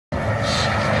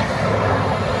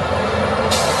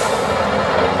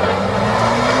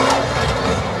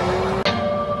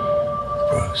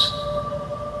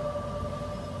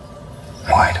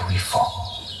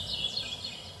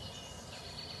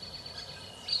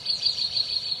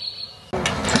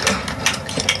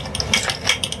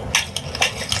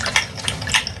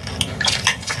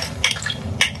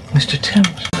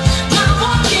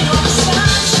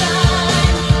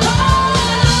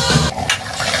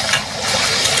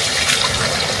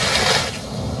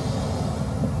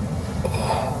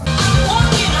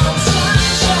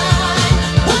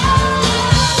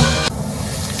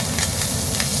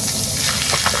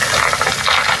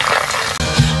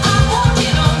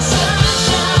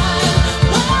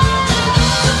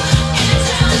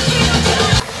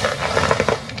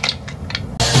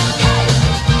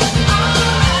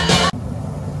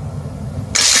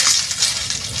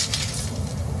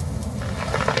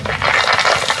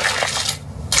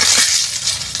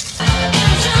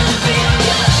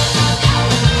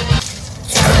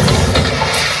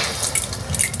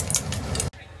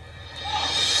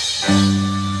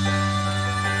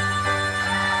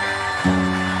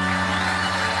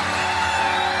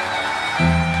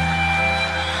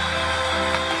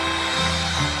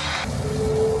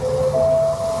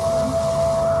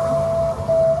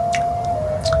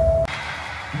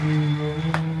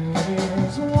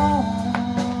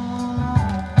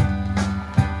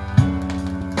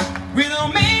with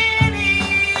many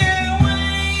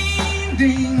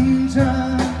winding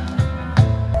turn.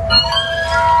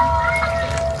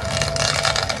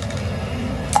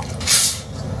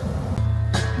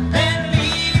 That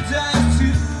leads us to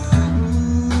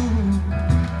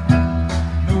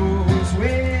knows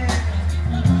where,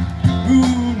 who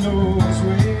knows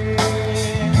where.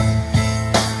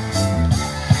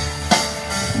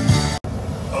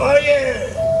 Oh yeah.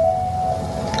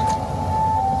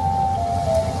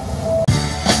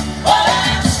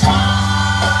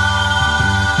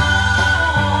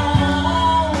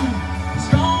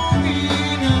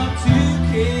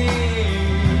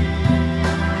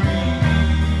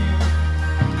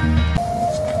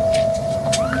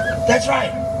 That's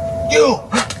right. You.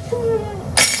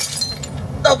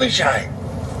 Don't be shy.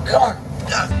 Come on.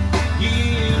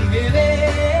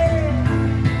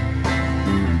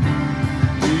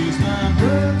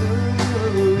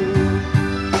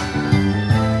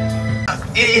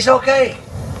 It's okay.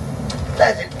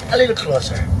 That's it. A little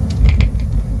closer.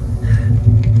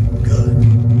 Good.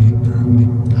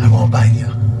 I won't bite you.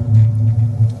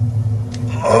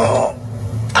 Oh,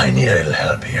 I need a little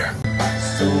help here.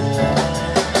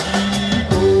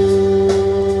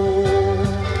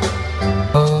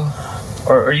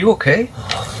 Are you okay?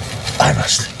 I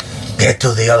must get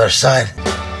to the other side.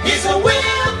 It's a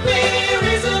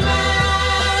welfareism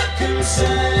of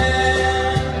concern.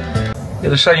 The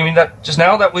other side, you mean that just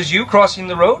now that was you crossing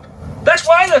the road? That's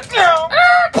why the...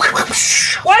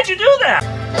 Why'd you do that?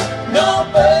 No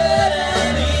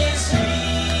burden is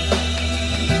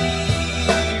he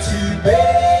to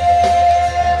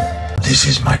bear. This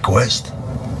is my quest.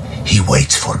 He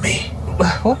waits for me.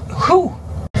 What? Who?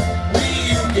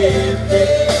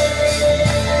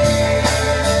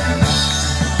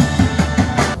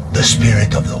 The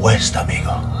spirit of the West,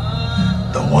 amigo.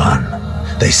 The one.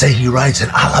 They say he rides an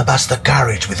alabaster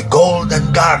carriage with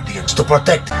golden guardians to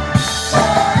protect.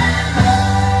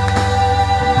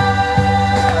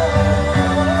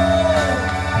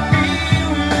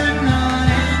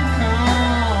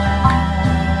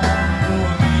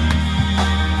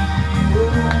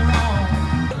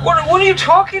 What are you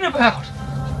talking about?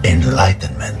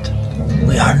 Enlightenment.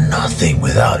 We are nothing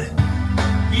without it.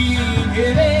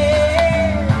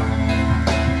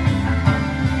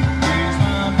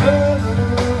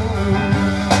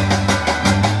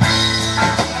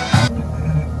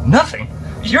 Nothing.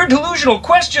 Your delusional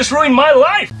quest just ruined my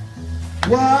life.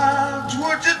 What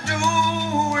would you do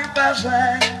if I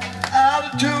sang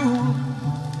out of tune?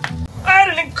 I had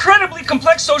an incredibly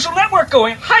complex social network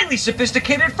going, highly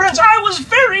sophisticated friends. I was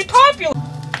very popular.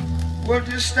 Would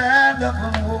you stand up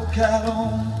and walk out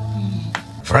on me?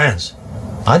 Friends?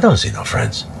 I don't see no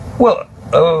friends. Well,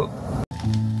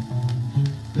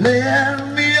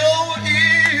 Lend me your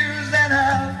ears and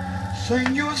I'll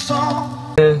sing you a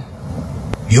song.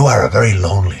 You are a very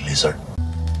lonely lizard.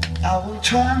 I will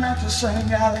try not to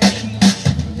sing out of key.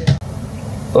 Yeah.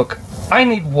 Look, I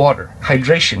need water,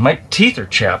 hydration. My teeth are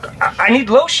chapped. I need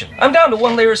lotion. I'm down to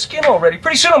one layer of skin already.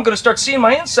 Pretty soon I'm going to start seeing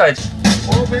my insides.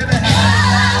 Oh, baby.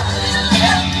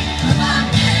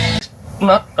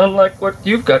 Not unlike what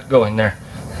you've got going there.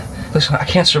 Listen, I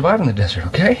can't survive in the desert,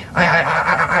 okay?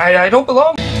 I don't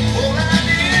belong.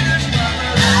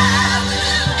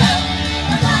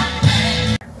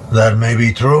 That may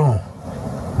be true,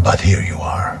 but here you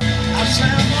are.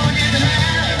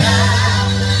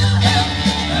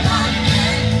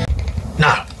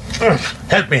 Now,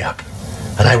 help me up,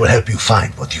 and I will help you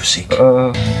find what you seek.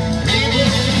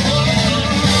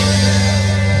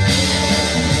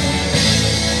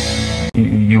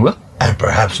 You will? And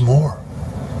perhaps more.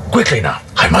 Quickly now,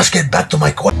 I must get back to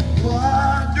my quest.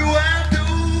 What do I do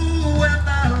when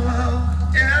my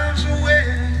love is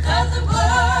away? Doesn't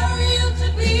worry you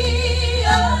to be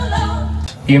alone.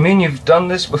 You mean you've done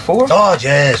this before? Oh,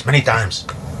 yes, many times.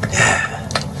 Yeah.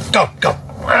 Go, go.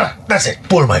 That's it.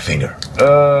 Pull my finger.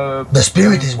 The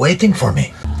spirit is waiting for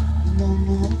me.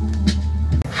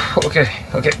 Okay.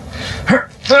 Okay.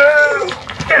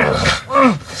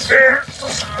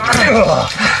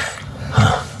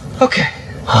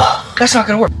 That's not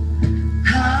gonna work.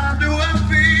 How do I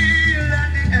feel at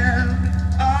the end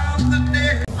of the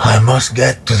day? I must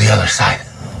get to the other side.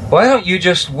 Why don't you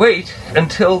just wait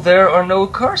until there are no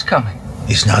cars coming?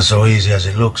 It's not so easy as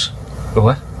it looks.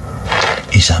 What?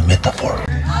 It's a metaphor.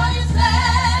 Are you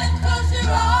sad 'cause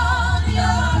you're on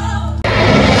your own?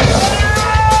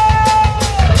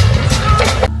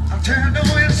 I'll turn the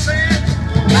way to say it.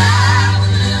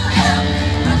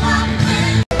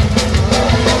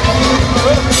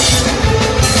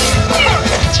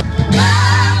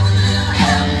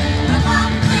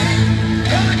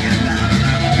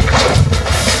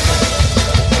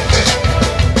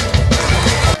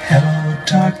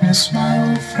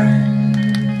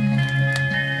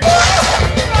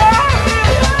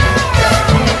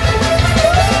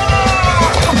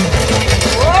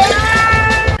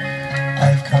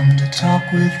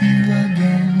 back with you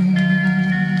again.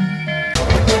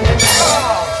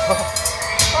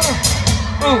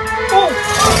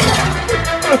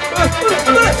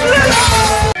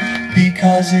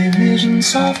 Because a vision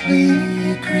softly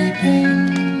creeping.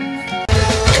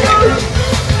 There's another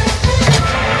one!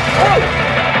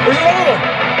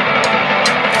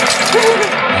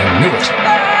 I knew it.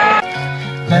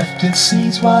 Left its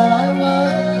seeds while I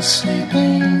was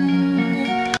sleeping.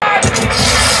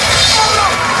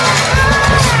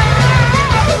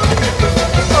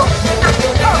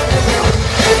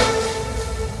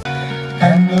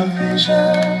 And the vision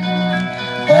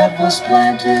that was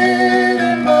planted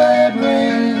in my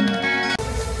brain.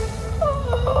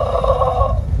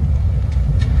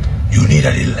 You need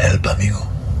a little help, amigo?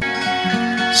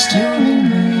 Still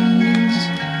remains.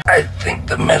 I think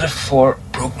the metaphor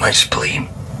broke my spleen.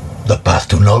 The path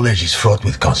to knowledge is fraught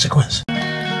with consequence.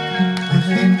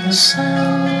 Within the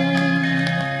sound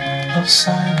of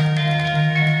silence.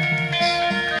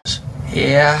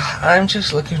 Yeah, I'm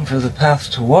just looking for the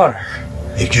path to water.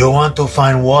 If you want to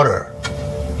find water,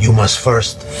 you must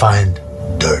first find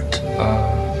dirt.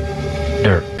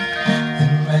 Dirt.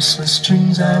 In restless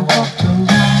dreams I walked alone.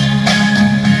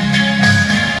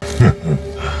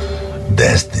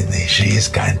 Destiny, she is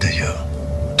kind to you.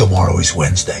 Tomorrow is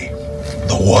Wednesday.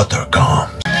 The water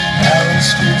comes. Narrow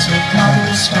streets of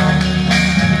cobblestone.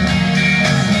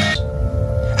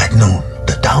 At noon,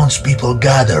 the townspeople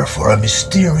gather for a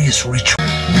mysterious ritual.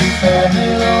 With a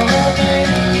halo of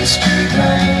a street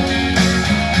lamp,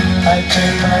 I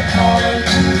turn my collar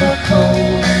to the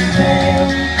cold and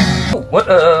damp. What,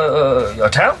 a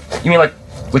town? You mean like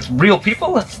with real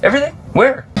people? Everything?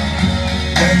 Where?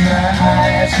 When my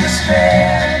eyes were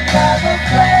stared by the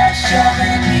flash of a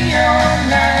neon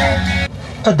light.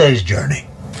 A day's journey.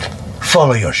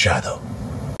 Follow your shadow.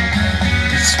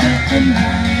 Spent the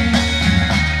night.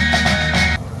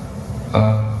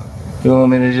 You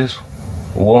want me to just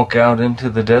walk out into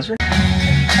the desert?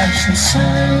 And touch the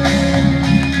sound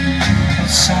of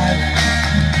silence.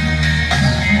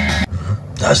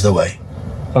 That's the way.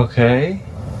 Okay.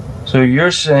 So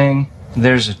you're saying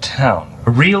there's a town.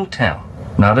 A real town.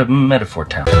 Not a metaphor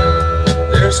town.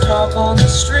 There's talk on the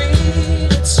street.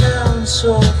 It sounds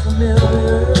so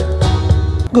familiar.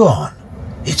 Go on.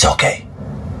 It's okay.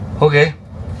 Okay.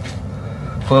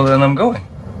 Well, then I'm going.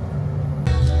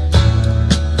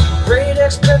 Great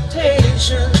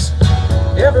expectations.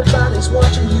 Everybody's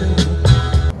watching you.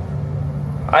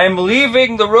 I'm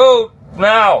leaving the road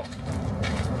now.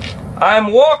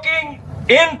 I'm walking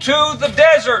into the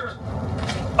desert.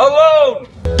 Alone.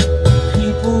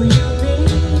 People you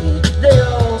meet, they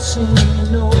all seem to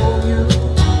know you.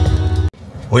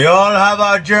 We all have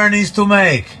our journeys to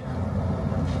make.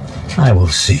 I will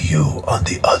see you on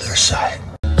the other side.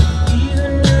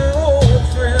 Even your old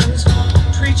friends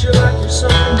treat you like you're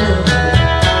something new.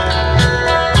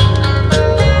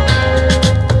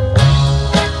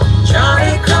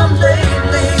 Johnny come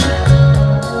lately,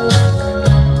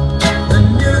 the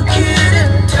new kid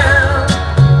in town.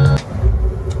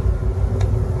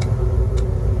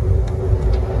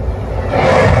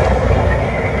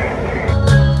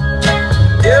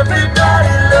 Everybody